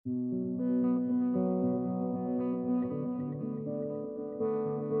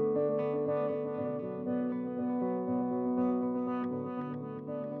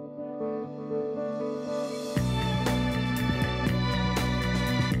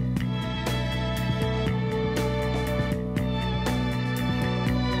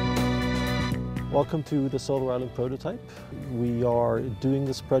Welcome to the Solar Island prototype. We are doing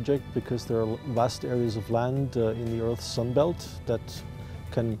this project because there are vast areas of land in the Earth's sunbelt that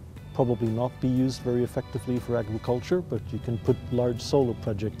can probably not be used very effectively for agriculture, but you can put large solar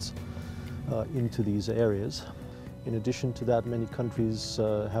projects into these areas. In addition to that, many countries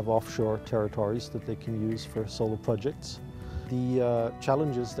have offshore territories that they can use for solar projects. The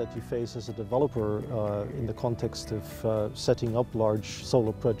challenges that you face as a developer in the context of setting up large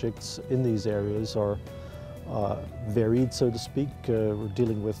solar projects in these areas are varied, so to speak. We're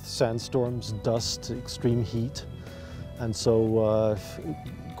dealing with sandstorms, dust, extreme heat, and so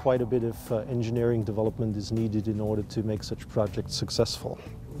quite a bit of engineering development is needed in order to make such projects successful.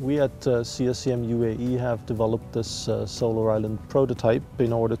 We at CSEM UAE have developed this Solar Island prototype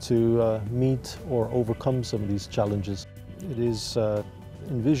in order to meet or overcome some of these challenges. It is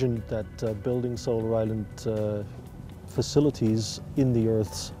envisioned that building solar island facilities in the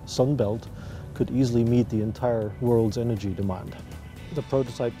Earth's sunbelt could easily meet the entire world's energy demand. The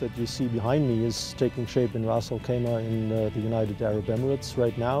prototype that you see behind me is taking shape in Ras Al Khaimah in the United Arab Emirates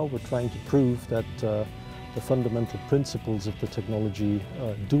right now. We're trying to prove that the fundamental principles of the technology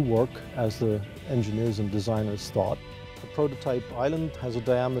do work as the engineers and designers thought. The prototype island has a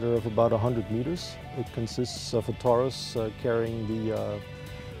diameter of about 100 meters. It consists of a torus carrying the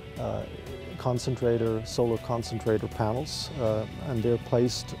solar concentrator panels, and they're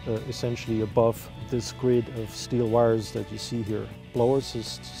placed essentially above this grid of steel wires that you see here. Blowers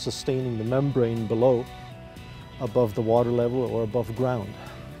is sustaining the membrane below, above the water level or above ground.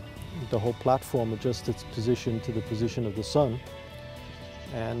 The whole platform adjusts its position to the position of the sun,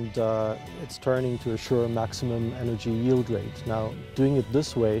 and it's turning to assure maximum energy yield rate. Now, doing it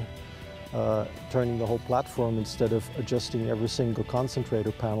this way, turning the whole platform instead of adjusting every single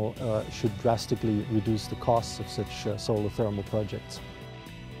concentrator panel should drastically reduce the costs of such solar thermal projects.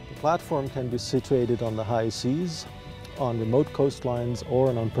 The platform can be situated on the high seas, on remote coastlines, or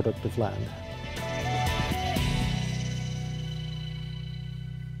on unproductive land.